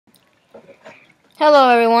Hello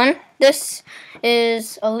everyone, this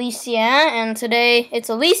is Alicia, and today it's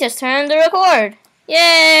Alicia's turn to record.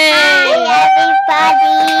 Yay! Hi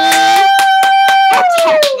everybody!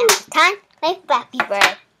 Okay, now it's time to play Flappy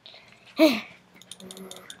Bird.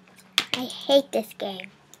 I hate this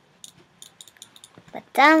game. But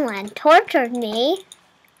someone tortured me.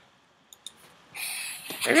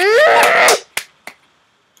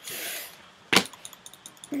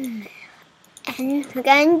 And I'm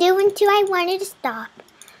gonna do until I wanted to stop.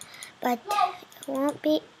 But it won't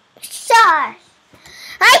be. Shush!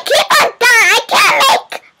 I keep on dying! I can't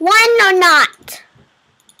make one or not!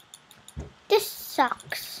 This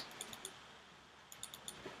sucks.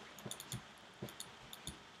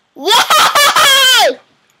 Yay!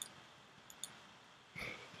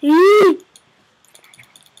 Boo!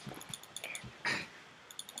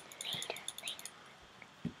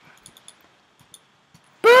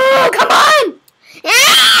 Come on!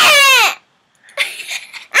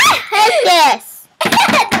 I hate this.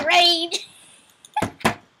 The rage!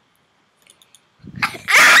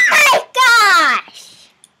 Oh my gosh!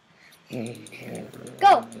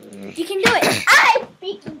 Go! You can do it! I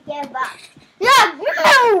freaking give up. Look,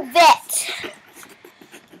 move it!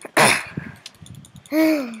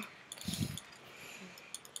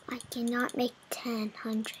 I cannot make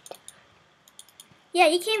 100. Yeah,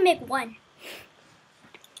 you can't make one.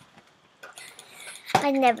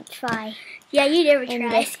 I never try Yeah, you never in try.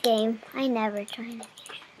 this game. I never try.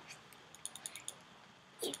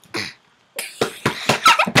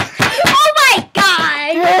 Oh my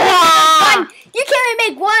god! You can't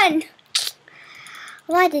even make one!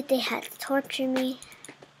 Why did they have to torture me?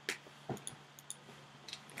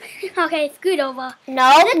 Okay, scoot over.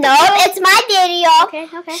 No, it's my video. Okay.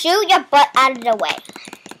 Shoot your butt out of the way.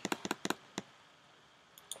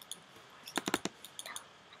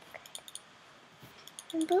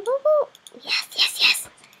 Boo, boo, boo. Yes.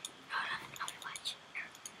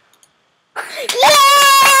 Yay!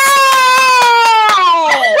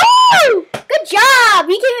 Woo! Good job!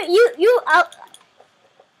 You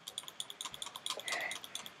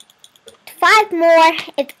 5 more.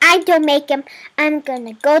 If I don't make them, I'm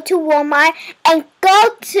gonna go to Walmart and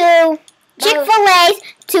go to Chick-fil-A's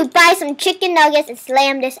to buy some chicken nuggets and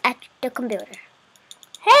slam this at the computer.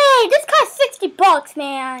 Hey, this costs $60,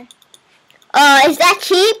 man. Is that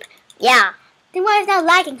cheap? Yeah. Then why is that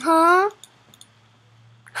lagging, huh?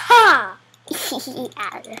 Ha!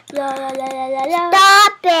 La la la la la la.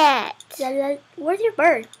 Stop it! La, la. Where's your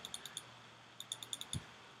bird?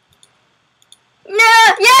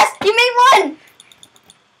 No! Yes! You made one!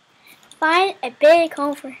 Find a big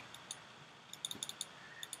home for.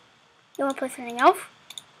 You want to put something else?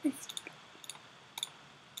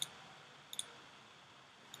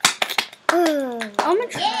 I'm gonna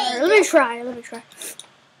try. Let me try.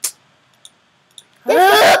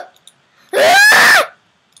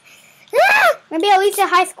 Maybe at least a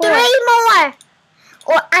high score. 3 more!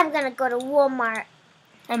 Or I'm gonna go to Walmart.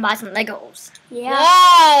 And buy some Legos. Yeah.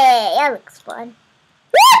 Yay! That looks fun.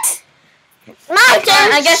 What? My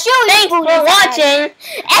turn. I guess thanks for watching.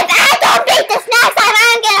 If I don't beat this next time,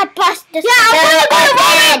 I'm gonna bust this. Yeah, I'm gonna go to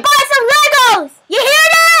Walmart and buy some Legos. You hear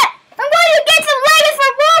that? I'm going to get some Legos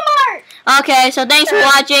from Walmart. Okay, so thanks for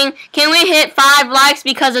watching. Can we hit 5 likes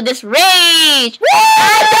because of this rage?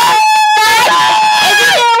 If you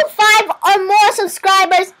do 5 or more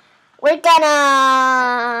subscribers, we're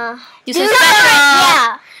gonna do some special.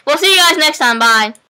 Yeah. We'll see you guys next time. Bye.